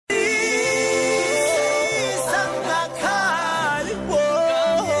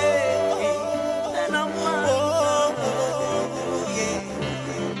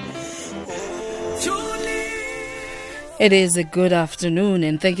It is a good afternoon,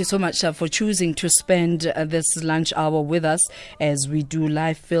 and thank you so much for choosing to spend this lunch hour with us as we do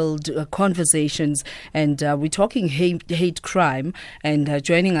live-filled conversations. And we're talking hate crime. And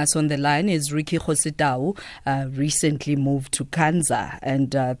joining us on the line is Ricky Kgositau, recently moved to Kanza.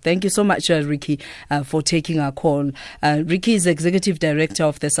 And thank you so much, Ricky, for taking our call. Ricky is Executive Director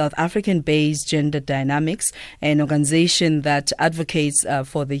of the South African-based Gender Dynamix, an organization that advocates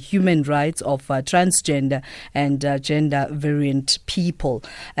for the human rights of transgender and gender variant people.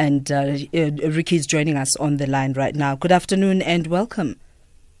 And Ricky is joining us on the line right now. Good afternoon and welcome.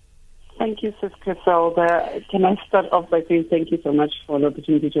 Thank you, Sis Griselda. Can I start off by saying thank you so much for the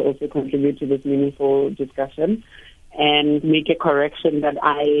opportunity to also contribute to this meaningful discussion and make a correction that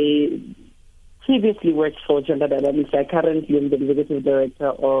I previously worked for Gender Dynamix. I currently am the Executive Director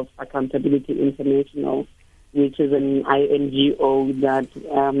of Accountability International, which is an INGO that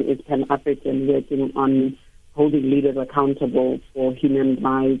is Pan-African, working on holding leaders accountable for human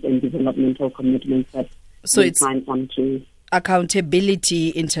rights and developmental commitments that so we sign on to.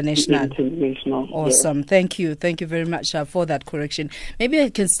 Accountability International. Awesome. Yes. Thank you. Thank you very much for that correction. Maybe I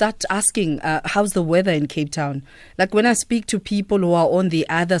can start asking, how's the weather in Cape Town? Like when I speak to people who are on the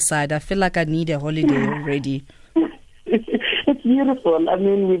other side, I feel like I need a holiday already. It's beautiful. I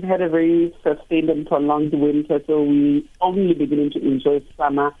mean, we've had a very sustained and prolonged winter, so we only beginning to enjoy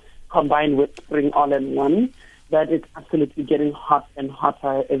summer combined with spring all in one. But it's absolutely getting hot and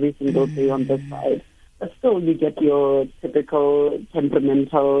hotter every single day on this side. But still, you get your typical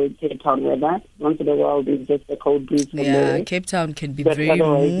temperamental Cape Town weather. Once in a while, there's just a cold breeze from there. Cape Town can be but very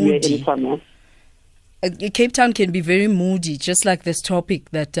otherwise, moody. we're in summer. Cape Town can be very moody, just like this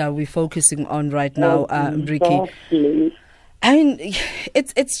topic that we're focusing on right now, Ricky. Exactly. I mean,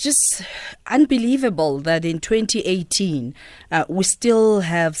 it's just unbelievable that in 2018 we still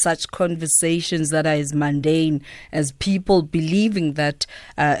have such conversations that are as mundane as people believing that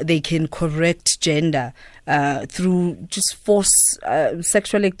they can correct gender through just forced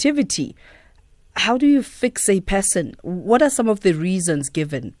sexual activity. How do you fix a person? What are some of the reasons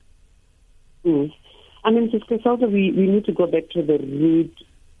given? I mean, Ms. Griselda, we need to go back to the root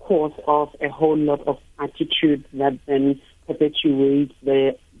cause of a whole lot of attitude that then perpetuates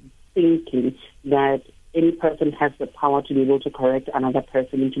the thinking that any person has the power to be able to correct another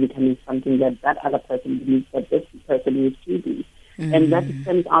person into becoming something that that other person believes that this person needs to be. And that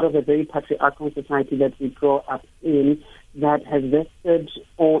stems out of a very patriarchal society that we grow up in that has vested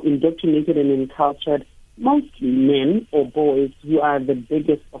or indoctrinated and encultured mostly men or boys who are the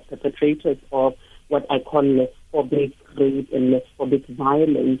biggest of perpetrators of what I call lesbian rape and lesbian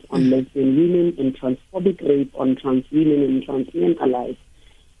violence on lesbian women and transphobic rape on trans women and trans men alike.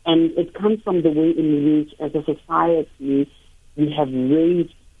 And it comes from the way in which, as a society, we have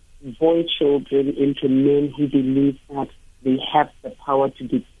raised boy children into men who believe that they have the power to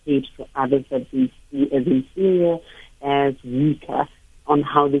dictate to others that they see as inferior, as weaker, on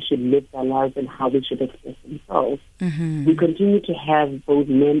how they should live their lives and how they should express themselves. We continue to have both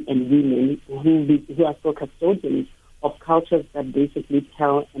men and women who are still custodians of cultures that basically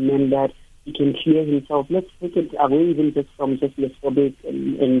tell a man that he can clear himself. Let's take it away even just from just lesbian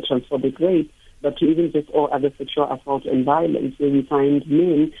and transphobic rape, but to even just all other sexual assault and violence, where we find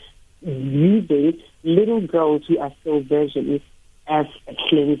men using little girls who are still virgins as a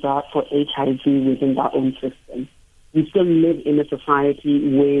cleanser for HIV within their own system. We still live in a society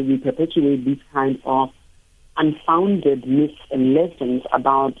where we perpetuate these kinds of unfounded myths and legends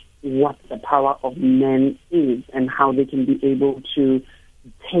about what the power of men is and how they can be able to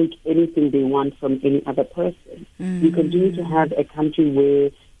take anything they want from any other person. We continue to have a country where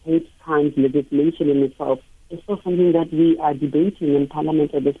hate crimes legislation in itself is still something that we are debating in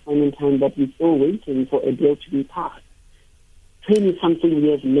Parliament at this point in time, that we're still waiting for a bill to be passed. 20-something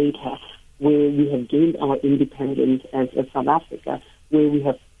years later, where we have gained our independence as South Africa, where we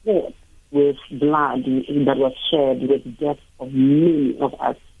have fought with blood that was shed, with death of many of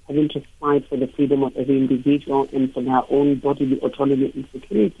us, having to fight for the freedom of every individual and for their own bodily autonomy and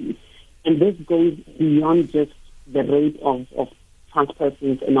security. And this goes beyond just the rape of trans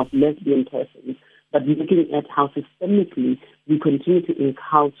persons and of lesbian persons, but looking at how systemically we continue to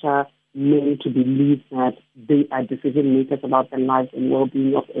enculture men to believe that they are decision makers about the lives and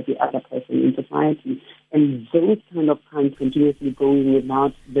well-being of every other person in society. And those kind of crimes continuously going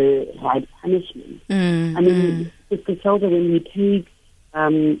without the right punishment. I mean, it's to tell that when we take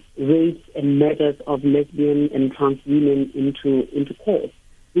rapes and murders of lesbian and trans women into court,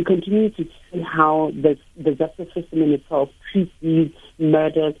 we continue to see how the justice system in itself treats these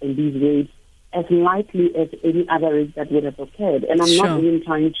murders and these rapes as likely as any other rape that would have occurred. And I'm not even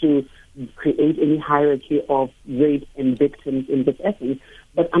trying to create any hierarchy of rape and victims in this essence.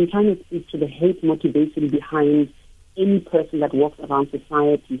 But I'm trying to speak to the hate motivation behind any person that walks around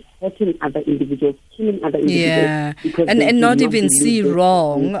society hurting other individuals, killing other individuals. And not even see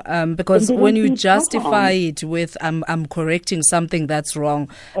wrong, because when you justify it with I'm correcting something that's wrong,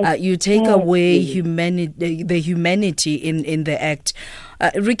 you take away the humanity in the act.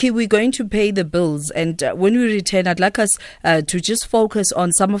 Ricky, we're going to pay the bills, and when we return, I'd like us to just focus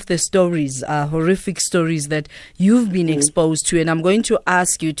on some of the stories, horrific stories that you've been exposed to, and I'm going to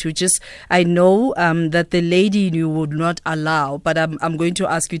ask you to just, I know that the lady in you would not allow, but I'm going to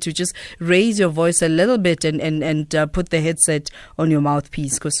ask you to just raise your voice a little bit and put the headset on your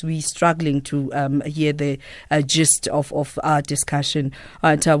mouthpiece, because we're struggling to hear the gist of our discussion.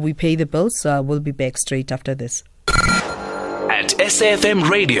 We pay the bills. We'll be back straight after this. At SAFM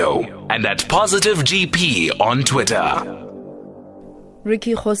Radio and at Positive GP on Twitter.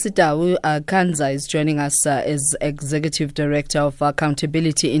 Ricky Kgositau-Kanza is joining us as Executive Director of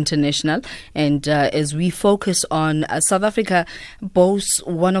Accountability International. And as we focus on South Africa boasts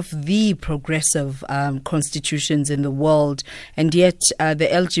one of the progressive constitutions in the world. And yet the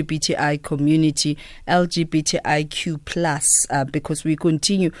LGBTI community, LGBTIQ+, because we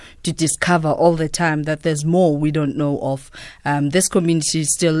continue to discover all the time that there's more we don't know of. This community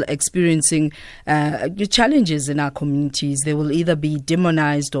is still experiencing challenges in our communities. They will either be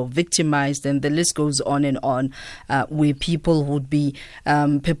demonized or victimized, and the list goes on and on, where people would be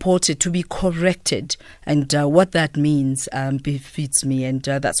purported to be corrected, and what that means befits me, and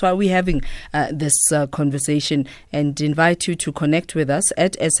that's why we're having this conversation, and invite you to connect with us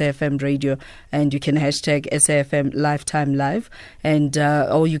at SAFM Radio, and you can hashtag SAFM Lifetime Live, and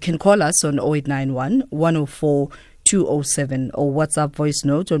or you can call us on 0891 104 207 or WhatsApp voice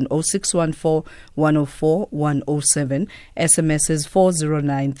note on 0614 104 107. SMS is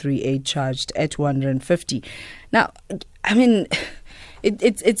 40938, charged at 150. Now, I mean,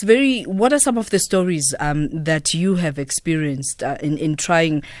 it's very. What are some of the stories that you have experienced in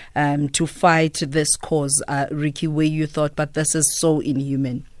trying to fight this cause, Ricky, where you thought, but this is so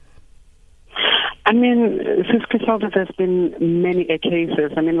inhuman? I mean, since Kgositau, there's been many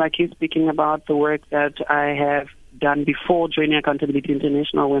cases. I mean, like you speaking about the work that I have done before joining Accountability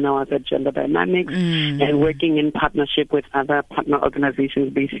International when I was at Gender Dynamix and working in partnership with other partner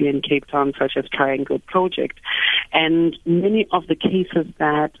organizations based here in Cape Town, such as Triangle Project. And many of the cases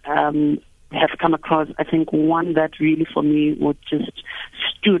that have come across, I think one that really for me would just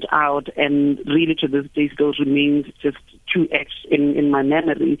stood out and really to this day still remains just too etched in my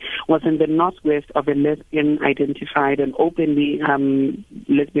memory was in the northwest of a lesbian identified and openly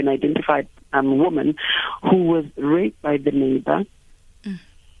lesbian identified woman who was raped by the neighbor,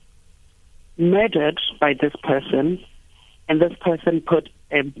 murdered by this person, and this person put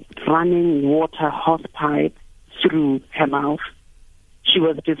a running water hose pipe through her mouth. She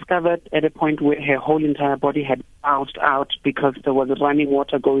was discovered at a point where her whole entire body had bounced out because there was running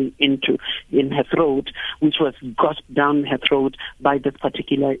water going in her throat, which was got down her throat by this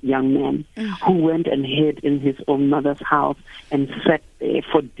particular young man who went and hid in his own mother's house and sat there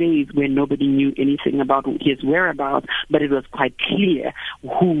for days where nobody knew anything about his whereabouts, but it was quite clear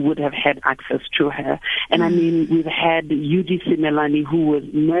who would have had access to her. And I mean, we've had Yudi Simelani, who was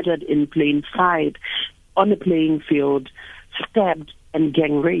murdered in plain sight on a playing field, stabbed and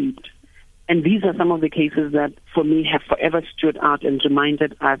gang raped. And these are some of the cases that for me have forever stood out and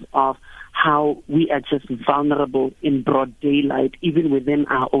reminded us of how we are just vulnerable in broad daylight, even within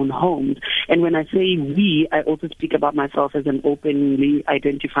our own homes. And when I say we, I also speak about myself as an openly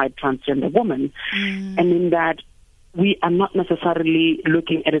identified transgender woman. And in that we are not necessarily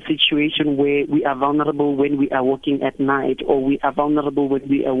looking at a situation where we are vulnerable when we are walking at night, or we are vulnerable when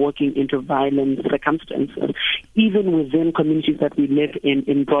we are walking into violent circumstances. Even within communities that we live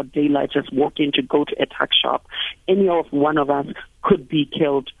in broad daylight, just walking to go to a tuck shop, any of one of us could be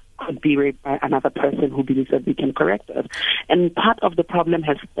killed, could be raped by another person who believes that we can correct us. And part of the problem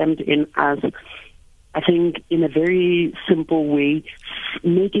has stemmed in us, I think, in a very simple way,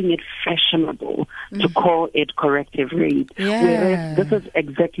 making it fashionable to call it corrective rape. Whereas this is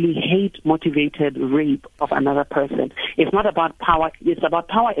exactly hate-motivated rape of another person. It's not about power. It's about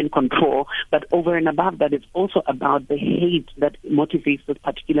power and control, but over and above that, it's also about the hate that motivates this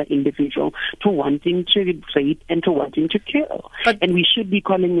particular individual to wanting to rape and to wanting to kill. And we should be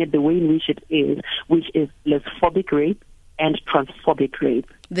calling it the way in which it is, which is lesbophobic rape and transphobic rape.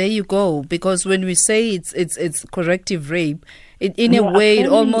 There you go. Because when we say it's corrective rape, in a way, it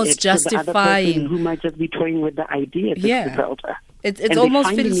almost justifying who might just be toying with the idea. It almost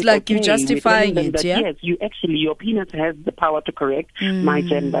feels like you're justifying it, that, yeah? Yes, your penis has the power to correct my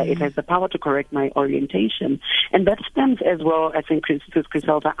gender. It has the power to correct my orientation. And that stems as well, I think,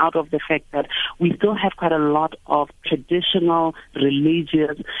 Kgositau, out of the fact that we still have quite a lot of traditional,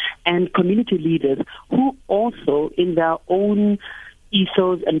 religious, and community leaders who also, in their own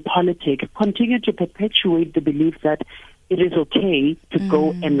ethos and politics, continue to perpetuate the belief that it is okay to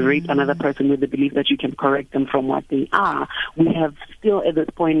go and rape another person with the belief that you can correct them from what they are. We have still, at this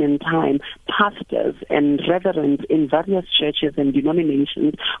point in time, pastors and reverends in various churches and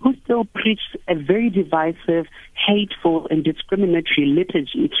denominations who still preach a very divisive, hateful, and discriminatory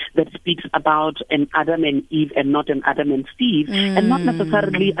liturgy that speaks about an Adam and Eve and not an Adam and Steve, and not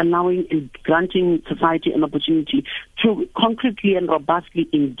necessarily allowing and granting society an opportunity to concretely and robustly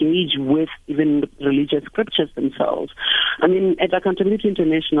engage with even religious scriptures themselves. I mean, at Accountability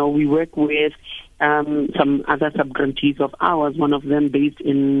International, we work with some other sub-grantees of ours, one of them based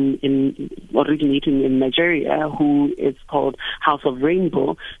originating in Nigeria, who is called House of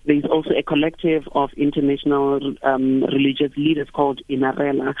Rainbow. There's also a collective of international religious leaders called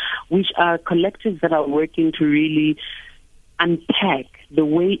Inarela, which are collectives that are working to really unpack the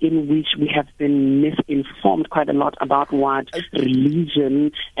way in which we have been misinformed quite a lot about what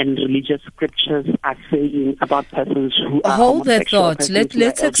religion and religious scriptures are saying about persons who are Hold that homosexual, thought.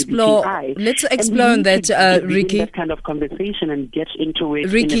 Let's explore. Let's explore that, Ricky. That kind of conversation and get into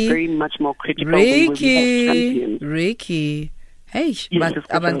it in a very much more critical way. Ricky. Hey, but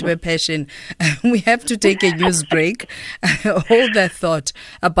abantu passion. We have to take a news break. Hold that thought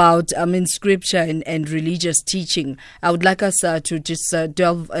about scripture and religious teaching. I would like us to just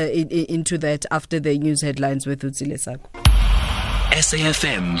delve into that after the news headlines with Utsile Sako.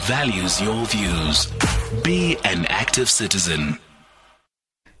 SAFM values your views. Be an active citizen.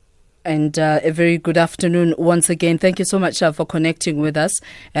 And a very good afternoon once again. Thank you so much for connecting with us.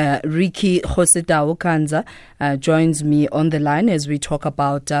 Ricky Kgositau-Kanza joins me on the line as we talk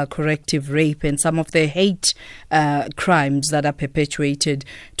about corrective rape and some of the hate crimes that are perpetuated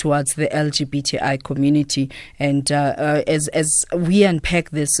towards the LGBTI community. And as we unpack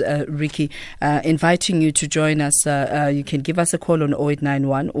this, Ricky, inviting you to join us, you can give us a call on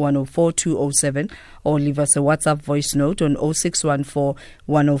 0891 104 207 or leave us a WhatsApp voice note on 0614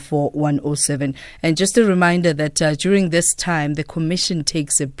 104 107. And just a reminder that during this time, the Commission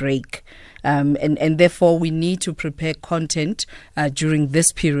takes a break. And therefore we need to prepare content during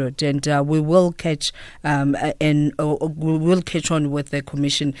this period, and we will catch on with the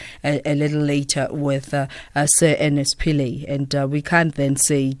Commission a little later with Sir Ernest Pillay, and we can't then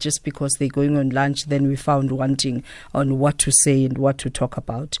say just because they're going on lunch then we found wanting on what to say and what to talk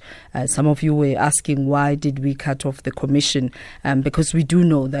about. Some of you were asking why did we cut off the Commission, because we do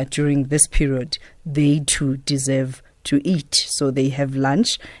know that during this period they too deserve to eat. So they have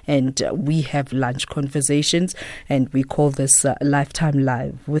lunch and we have lunch conversations, and we call this Lifetime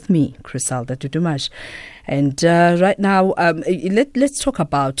Live with me, Griselda Dudumash. And right now, let's talk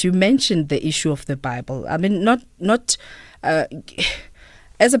about, you mentioned the issue of the Bible. I mean, not as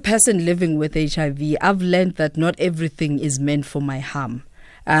a person living with HIV, I've learned that not everything is meant for my harm.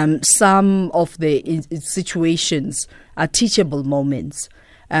 Some of the situations are teachable moments.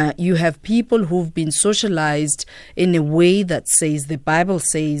 You have people who've been socialized in a way that says, the Bible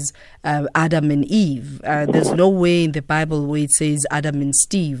says Adam and Eve. There's no way in the Bible where it says Adam and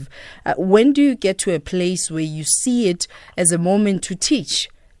Steve. When do you get to a place where you see it as a moment to teach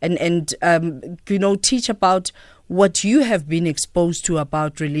and teach about what you have been exposed to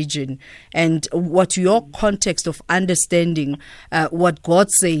about religion and what your context of understanding what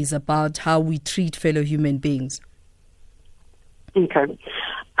God says about how we treat fellow human beings? Okay.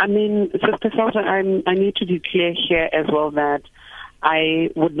 I mean, Sister Salter, I need to declare here as well that I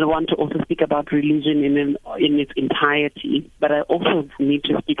would want to also speak about religion in its entirety, but I also need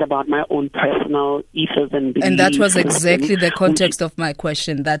to speak about my own personal ethos and beliefs. And that was exactly the context of my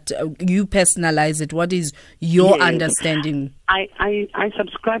question, that you personalize it. What is your understanding? I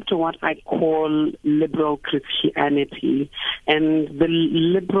subscribe to what I call liberal Christianity, and the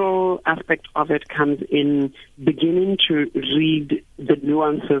liberal aspect of it comes in beginning to read the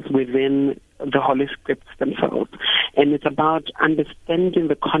nuances within the Holy Scripts themselves. And it's about understanding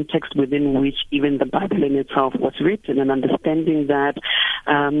the context within which even the Bible in itself was written, and understanding that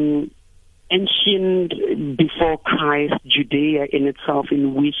ancient, before Christ, Judea in itself,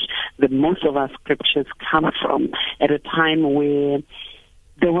 in which the most of our scriptures come from, at a time where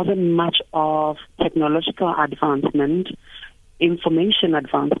there wasn't much of technological advancement. information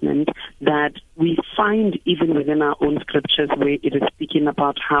advancement that we find even within our own scriptures where it is speaking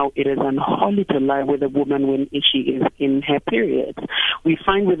about how it is unholy to lie with a woman when she is in her period. We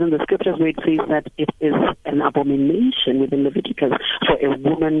find within the scriptures where it says that it is an abomination within Leviticus for a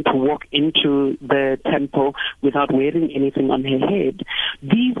woman to walk into the temple without wearing anything on her head.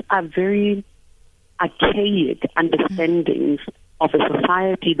 These are very archaic understandings of a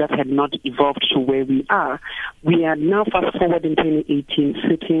society that had not evolved to where we are. We are now fast forward in 2018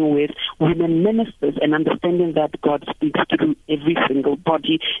 sitting with women ministers and understanding that God speaks through every single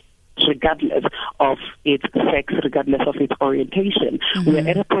body, regardless of its sex, regardless of its orientation. We're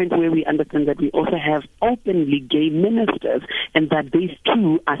at a point where we understand that we also have openly gay ministers and that these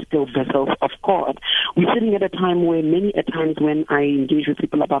too are still vessels of God. We're sitting at a time where many a times when I engage with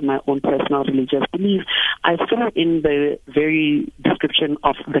people about my own personal religious beliefs, I saw in the very description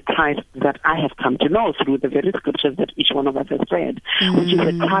of the Christ that I have come to know through the very scriptures that each one of us has read, which is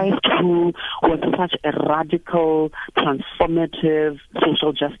a Christ who was such a radical, transformative,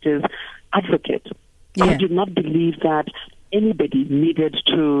 social justice advocate. I did not believe that anybody needed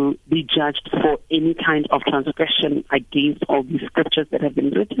to be judged for any kind of transgression against all these scriptures that have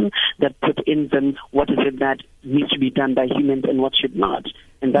been written that put in them what is it that needs to be done by humans and what should not.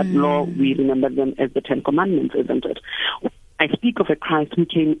 And that law, we remember them as the Ten Commandments, isn't it? I speak of a Christ who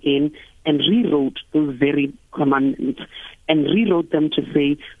came in and rewrote those very commandments and rewrote them to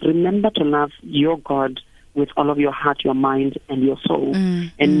say, remember to love your God with all of your heart, your mind, and your soul.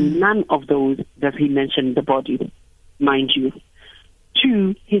 And none of those does he mention the body, mind you.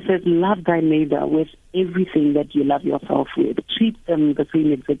 2, he says, love thy neighbor with everything that you love yourself with. Treat them the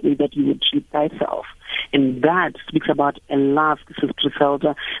same exactly that you would treat thyself. And that speaks about a love, Sister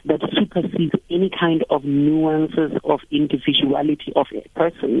Felder, that supersedes any kind of nuances of individuality of a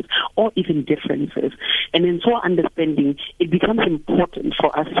person or even differences. And in so understanding, it becomes important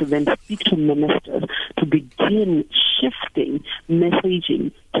for us to then speak to ministers to begin shifting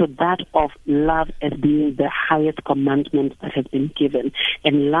messaging to that of love as being the highest commandment that has been given,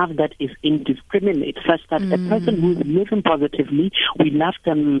 and love that is indiscriminate, such that a person who is living positively, we love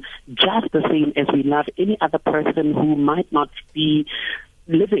them just the same as we love any other person who might not be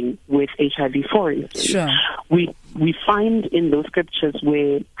living with HIV, for instance. Sure. We find in those scriptures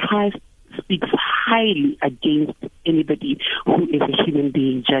where Christ speaks highly against anybody who is a human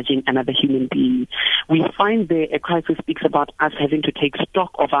being judging another human being. We find there a Christ who speaks about us having to take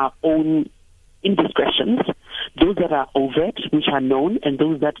stock of our own indiscretions, those that are overt, which are known, and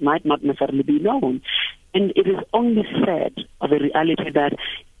those that might not necessarily be known. And it is only said of a reality that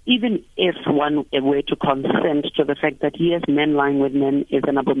even if one were to consent to the fact that yes, men lying with men is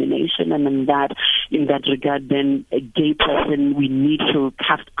an abomination, and in that regard, then a gay person, we need to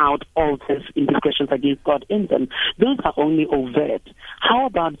cast out all these indiscretions against God in them. Those are only overt. How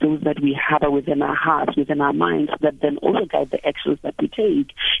about those that we harbor within our hearts, within our minds, that then also guide the actions that we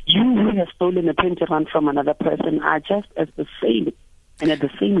take? You who have stolen a 20 rand from another person are just as the same and at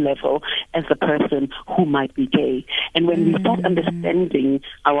the same level as the person who might be gay. And when we start understanding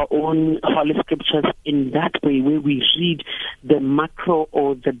our own holy scriptures in that way, where we read the macro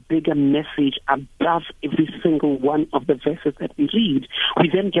or the bigger message above every single one of the verses that we read, we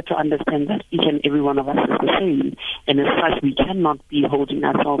then get to understand that each and every one of us is the same. And as such, we cannot be holding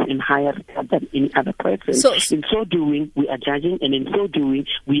ourselves in higher regard than any other person. In so doing, we are judging, and in so doing,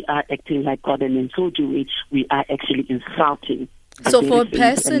 we are acting like God, and in so doing, we are actually insulting. So for a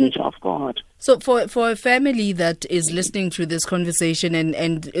person, of God. So for a family that is listening to this conversation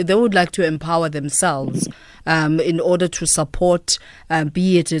and they would like to empower themselves in order to support,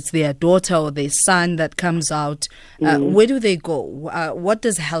 be it's their daughter or their son that comes out, where do they go? What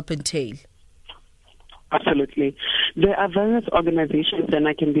does help entail? Absolutely. There are various organizations, and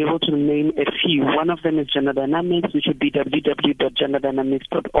I can be able to name a few. One of them is Gender Dynamix, which would be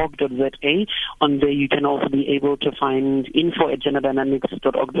www.genderdynamix.org.za. On there, you can also be able to find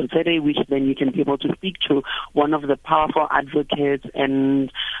info@genderdynamix.org.za, which then you can be able to speak to one of the powerful advocates and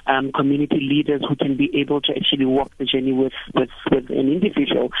community leaders who can be able to actually walk the journey with an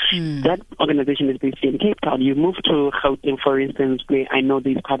individual. That organization is based in Cape Town. You move to Gauteng, for instance, where I know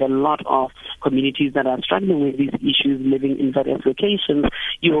there's quite a lot of communities that are struggling with these issues, living in various locations.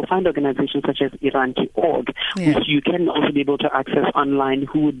 You will find organizations such as Iranti.org, which you can also be able to access online,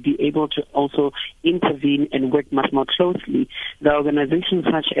 who would be able to also intervene and work much more closely. The organizations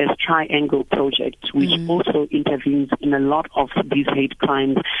such as Triangle Project, which also intervenes in a lot of these hate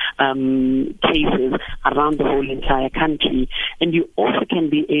crimes cases around the whole entire country. And you also can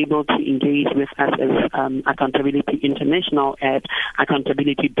be able to engage with us as Accountability International at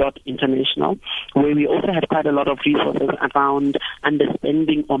accountability.international, where we also had quite a lot of resources around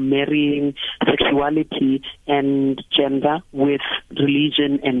understanding or marrying sexuality and gender with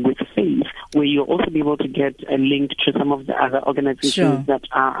religion and with faith, where you'll also be able to get a link to some of the other organizations that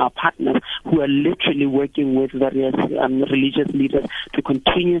are our partners, who are literally working with various religious leaders to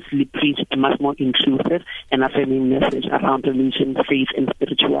continuously preach a much more inclusive and affirming message around religion, faith, and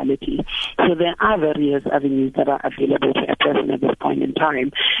spirituality. So there are various avenues that are available to a person at this point in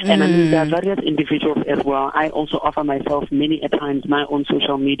time. And I mean, there are various individuals as well. I also offer myself many a times my own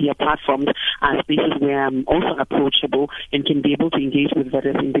social media platforms as spaces where I'm also approachable and can be able to engage with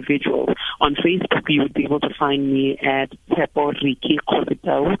various individuals. On Facebook, you would be able to find me at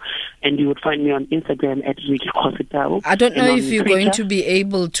Kgositau, and you would find me on Instagram at Kgositau. I don't know if you're going to be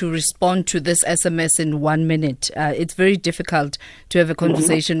able to respond to this SMS in 1 minute. It's very difficult to have a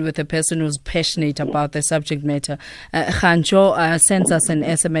conversation with a person who's passionate about the subject matter. Khancho sends us an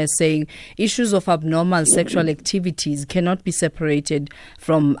SMS saying issues of abnormal sexual activities cannot be separated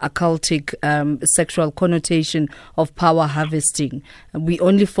from occultic sexual connotation of power harvesting. We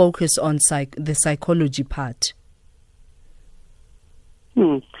only focus on the psychology part.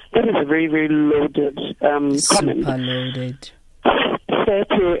 That is a very, very loaded comment. Super loaded. Fair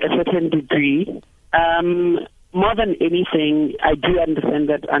to a certain degree. More than anything, I do understand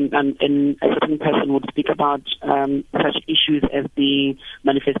that and a certain person would speak about such issues as the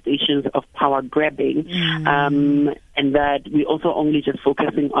manifestations of power grabbing, and that we also only just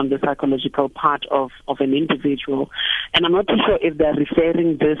focusing on the psychological part of an individual. And I'm not too sure if they're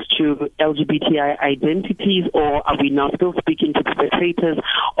referring this to LGBTI identities, or are we now still speaking to the perpetrators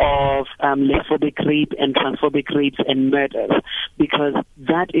of lesbian rape and transphobic rapes and murders? Because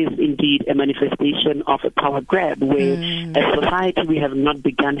that is indeed a manifestation of a power grab, where as society we have not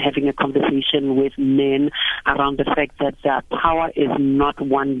begun having a conversation with men around the fact that their power is not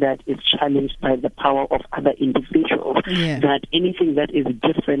one that is challenged by the power of other individuals. That anything that is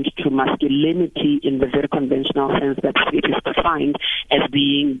different to masculinity in the very conventional sense that it is defined as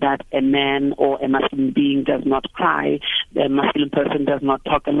being that a man or a masculine being does not cry, the masculine person does not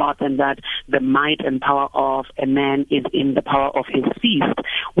talk a lot, and that the might and power of a man is in the power of his fist.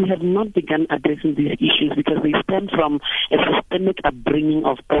 We have not begun addressing these issues because they stem from a systemic upbringing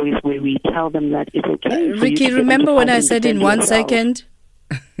of boys where we tell them that it's okay. Ricky, remember when I said in 1 second?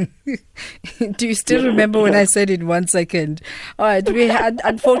 Do you still remember when I said in 1 second? All right, we had,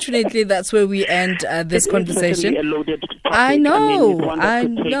 unfortunately, that's where we end this conversation. A loaded topic. I know. I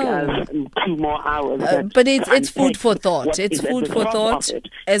know. 2 more hours. But it's food for thought. It's food for thought.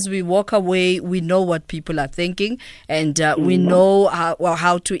 As we walk away, we know what people are thinking, and we know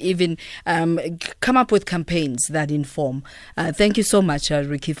how to even come up with campaigns that inform. Thank you so much,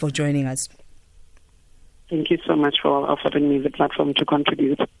 Ricky, for joining us. Thank you so much for offering me the platform to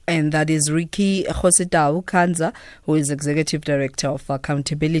contribute. And that is Ricky Kgositau-Kanza, who is Executive Director of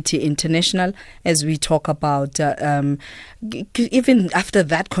Accountability International, as we talk about, even after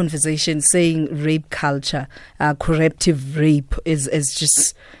that conversation, saying rape culture, corrective rape is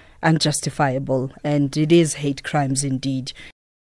just unjustifiable, and it is hate crimes indeed.